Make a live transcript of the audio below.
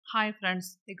Hi friends,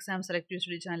 Exam Selective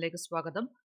Study ചാനലിലേക്ക് സ്വാഗതം.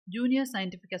 Junior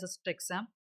scientific assistant exam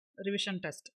revision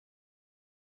test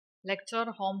lecture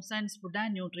home science food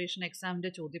and nutrition എക്സാമിൻ്റെ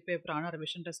ചോദ്യപേപ്പറാണ്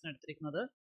revision ടെസ്റ്റിന് എടുത്തിരിക്കുന്നത്.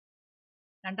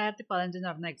 2015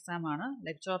 നടന്ന എക്സാമാണ്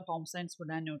lecture home science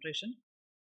food and nutrition.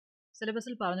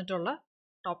 സിലബസിൽ പറഞ്ഞിട്ടുള്ള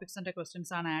ടോപ്പിക്സിൻ്റെ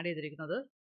ക്വസ്റ്റ്യൻസ് ആണ് ആഡ് ചെയ്തിരിക്കുന്നത്.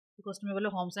 ഈ ക്വസ്റ്റ്യൻ പേപ്പറിൽ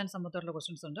ഹോം സയൻസ് സംബന്ധമുള്ള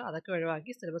ക്വസ്റ്റ്യൻസ് ഉണ്ട്. അതൊക്കെ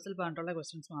ഒഴിവാക്കി സിലബസിൽ പറഞ്ഞിട്ടുള്ള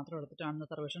ക്വസ്റ്റ്യൻസ് മാത്രം എടുത്തിട്ടാണ്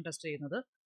ഇന്നത്തെ റിവിഷൻ ടെസ്റ്റ് ചെയ്യുന്നത്.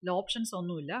 ഓപ്ഷൻസ്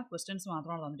ഒന്നുമില്ല, ക്വസ്റ്റ്യൻസ്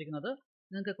മാത്രമാണ് തന്നിരിക്കുന്നത്.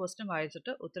 നിങ്ങൾക്ക് ക്വസ്റ്റ്യൻ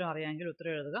വായിച്ചിട്ട് ഉത്തരം അറിയാമെങ്കിൽ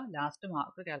ഉത്തരം എഴുതുക. ലാസ്റ്റ്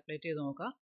മാർക്ക് കാൽക്കുലേറ്റ് ചെയ്ത് നോക്കുക.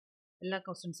 എല്ലാ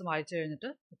ക്വസ്റ്റ്യൻസും വായിച്ചു കഴിഞ്ഞിട്ട്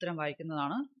ഉത്തരം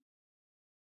വായിക്കുന്നതാണ്.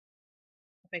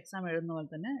 അപ്പോൾ എക്സാം എഴുതുന്ന പോലെ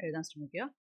തന്നെ എഴുതാൻ ശ്രമിക്കുക.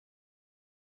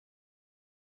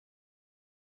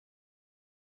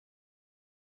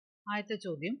 ആദ്യത്തെ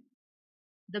ചോദ്യം,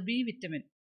 ദ ബി വിറ്റമിൻ,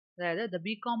 അതായത് the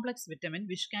B complex vitamin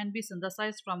which can be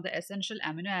synthesised from the essential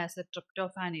amino acid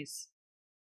tryptophan is.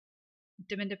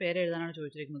 വിറ്റമിൻ്റെ പേര് എഴുതാനാണ്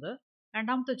ചോദിച്ചിരിക്കുന്നത്.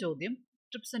 രണ്ടാമത്തെ ചോദ്യം,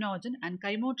 trypsinogen and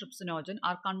chymotrypsinogen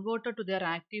are converted to their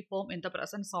active form in the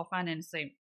presence of an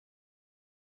enzyme.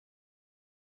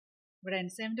 ഇവിടെ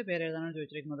എൻസൈമിൻ്റെ പേര് എഴുതാനാണ്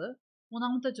ചോദിച്ചിരിക്കുന്നത്.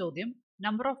 മൂന്നാമത്തെ ചോദ്യം,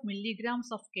 number of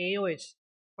milligrams of KOH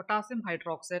potassium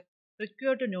hydroxide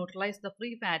required to neutralize the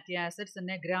free fatty acids in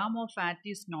a gram of fat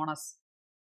is known as.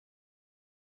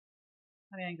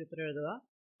 അറിയാമെങ്കിൽ ഉത്തരം എഴുതുക.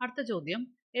 അടുത്ത ചോദ്യം,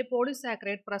 a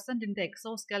polysaccharide present in the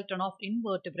exoskeleton of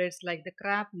invertebrates like the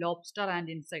crab, lobster and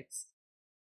insects.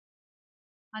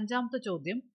 അഞ്ചാമത്തെ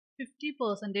ചോദ്യം,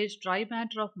 50% dry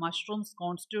matter of mushrooms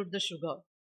constitute the sugar.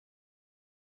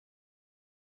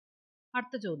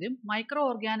 അടുത്ത ചോദ്യം, micro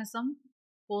organism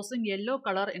causing yellow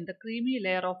color in the creamy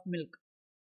layer of milk.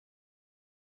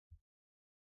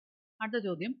 അടുത്ത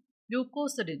ചോദ്യം,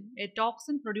 leucocidin, a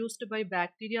toxin produced by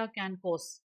bacteria can cause.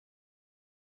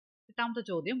 എട്ടാമത്തെ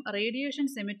ചോദ്യം,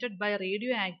 radiations emitted by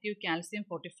radioactive calcium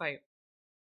 45.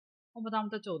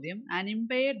 ഒമ്പതാമത്തെ ചോദ്യം, an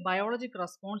impaired biologic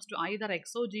response to either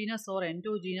exogenous or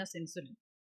endogenous insulin.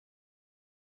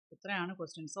 ഇത്രയാണ്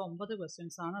questions. 9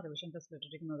 questions ആണ് revision ടെസ്റ്റിൽ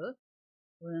ഇട്ടിരിക്കുന്നത്.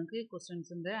 അപ്പോൾ നിങ്ങൾക്ക് ഈ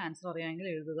ക്വസ്റ്റ്യൻസിൻ്റെ ആൻസർ അറിയാമെങ്കിൽ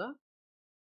എഴുതുക.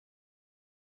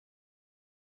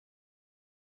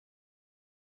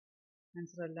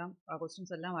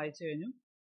 ക്വസ്റ്റ്യൻസ് എല്ലാം വായിച്ചു കഴിഞ്ഞു.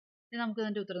 ഇനി നമുക്ക്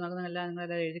ഇതിൻ്റെ ഉത്തരം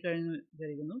നിങ്ങളെല്ലാം എഴുതി കഴിഞ്ഞു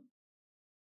വിചാരിക്കുന്നു.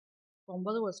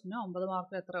 9 ക്വസ്റ്റ്യന് 9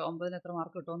 മാർക്ക് എത്ര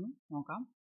മാർക്ക് കിട്ടുമെന്ന് നോക്കാം.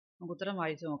 നമുക്ക് ഉത്തരം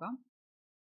വായിച്ചു നോക്കാം.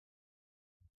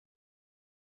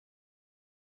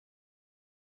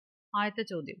 ആദ്യത്തെ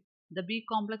ചോദ്യം, the B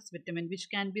complex vitamin which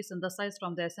can be synthesized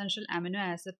from the essential amino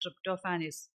acid tryptophan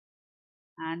is.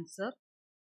 Answer,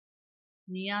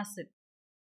 niacin.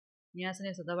 Niacin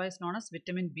is otherwise known as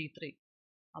vitamin B3.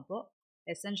 അപ്പോൾ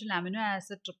എസെൻഷ്യൽ അമിനോ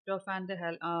ആസിഡ് ട്രിപ്റ്റോഫാൻ്റെ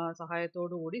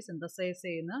സഹായത്തോടു കൂടി സിന്തസൈസ്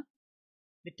ചെയ്യുന്ന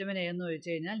വിറ്റമിൻ എന്ന് ചോദിച്ചു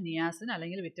കഴിഞ്ഞാൽ നിയാസിൻ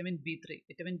അല്ലെങ്കിൽ വിറ്റമിൻ B3.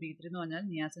 വിറ്റമിൻ B3 എന്ന് പറഞ്ഞാൽ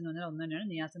നിയാസിൻ എന്ന് പറഞ്ഞാൽ ഒന്ന് തന്നെയാണ്.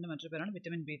 നിയാസിൻ്റെ മറ്റൊരു പേരാണ്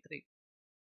vitamin B3.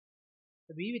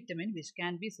 The B vitamin which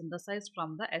can be synthesized from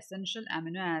the essential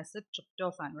amino acid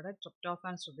tryptophan. ഇവിടെ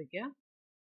tryptophan ശ്രദ്ധിക്കുക.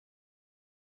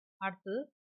 അടുത്ത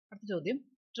ചോദ്യം,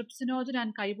 trypsinogen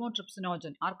and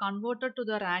chymotrypsinogen are converted to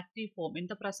their active form in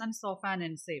the presence of an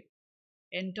enzyme.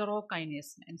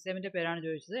 Enterokinase. എൻസൈമിൻ്റെ പേരാണ്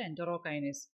ചോദിച്ചത്,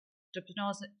 enterokinase.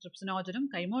 ട്രിപ്സിനോജനും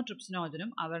കൈമോട്രിപ്സിനോജനും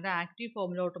അവരുടെ active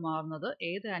ഫോമിലോട്ട് മാറുന്നത്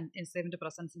ഏത് എൻസൈമിൻ്റെ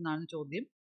പ്രസൻസിൽ നിന്നാണ് ചോദ്യം.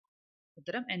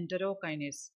 ഉത്തരം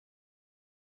enterokinase.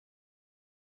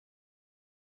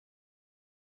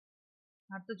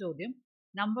 അടുത്ത ചോദ്യം,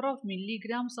 number of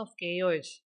milligrams of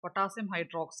KOH potassium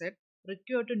hydroxide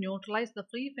required to neutralize the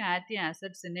free fatty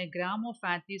acids in a gram of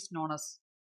fat is known as.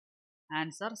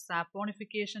 Answer,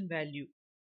 saponification value.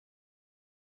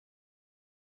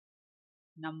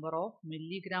 Number of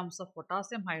milligrams of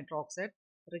potassium hydroxide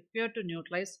required to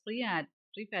neutralize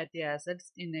free fatty acids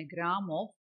in a gram of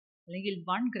അല്ലെങ്കിൽ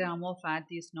 1 gram of fat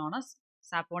is known as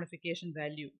saponification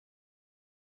value.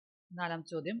 നാലാം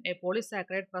ചോദ്യം, a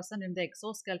polysaccharide present in the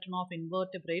exoskeleton of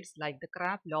invertebrates like the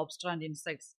crab, lobster and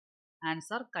insects.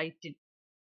 Answer, chitin.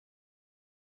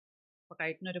 അപ്പോൾ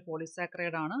chitin ഒരു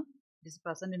polysaccharide ആണ്. It is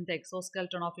present in the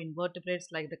exoskeleton of invertebrates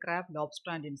like the crab,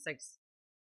 lobster and insects.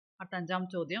 അടുത്ത അഞ്ചാം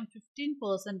ചോദ്യം,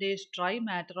 15% dry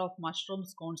matter of mushrooms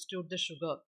constitute the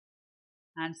sugar.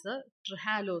 Answer,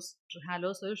 ട്രിഹാലോസ്.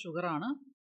 ട്രിഹാലോസ് ഒരു ഷുഗറാണ്.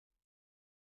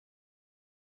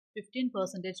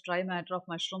 15% dry matter of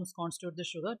mushrooms constitute the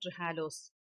sugar, trihalose.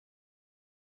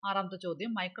 ആറാമത്തെ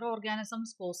ചോദ്യം, micro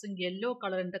organisms causing yellow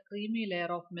color in the creamy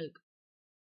layer of milk.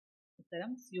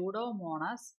 ഉത്തരം,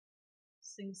 Pseudomonas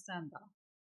സിങ്സാന്ത.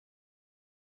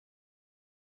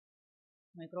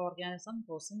 Microorganism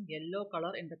causing yellow color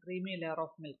in the creamy layer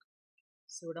of milk.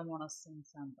 Pseudomonas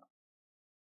cinzantha.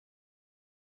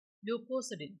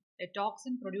 Leucocidin, a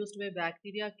toxin produced by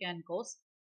bacteria, can cause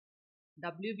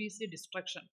WBC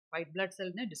destruction. White blood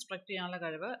cell ne destruct ചെയ്യാനുള്ള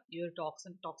കഴിവ് ഈ ഒരു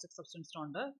toxic substance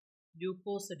ഉണ്ട്,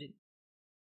 leucocidin.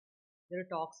 ഇതൊരു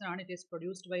toxin ആണ്. It is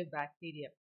produced by bacteria.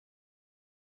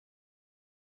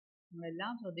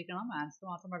 നിങ്ങളെല്ലാം ശ്രദ്ധിക്കണം. Answer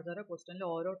മാത്രം പഠിച്ചവരെ ക്വസ്റ്റ്യനിൽ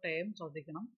ഓരോ ടേം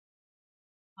ശ്രദ്ധിക്കണം.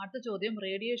 അടുത്ത ചോദ്യം,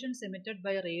 radiations emitted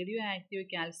by radio active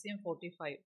calcium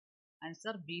 45.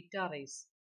 Answer beta raise.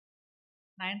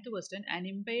 9th question, an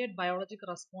impaired biologic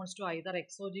response to either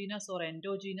exogenous or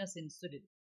endogenous insulin.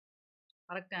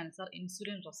 Correct answer,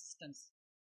 insulin resistance.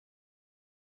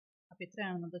 അപ്പോൾ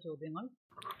ഇത്രയാണ് ഇന്നത്തെ ചോദ്യങ്ങൾ.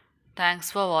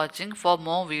 Thanks for watching. For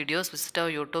more videos visit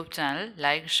our YouTube channel.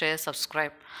 Like, share,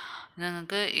 subscribe.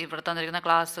 നിങ്ങൾക്ക് ഇവിടെ തന്നിരിക്കുന്ന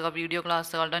ക്ലാസ്സുകൾ, video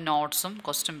ക്ലാസ്സുകളുടെ നോട്ട്സും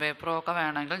question പേപ്പറും ഒക്കെ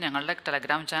വേണമെങ്കിൽ ഞങ്ങളുടെ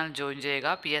ടെലഗ്രാം ചാനൽ ജോയിൻ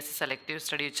ചെയ്യുക. PSC സെലക്റ്റീവ്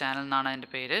സ്റ്റഡി ചാനൽ എന്നാണ്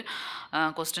അതിൻ്റെ പേര്.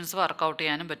 ക്വസ്റ്റ്യൻസ് വർക്കൗട്ട്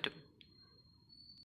ചെയ്യാനും പറ്റും.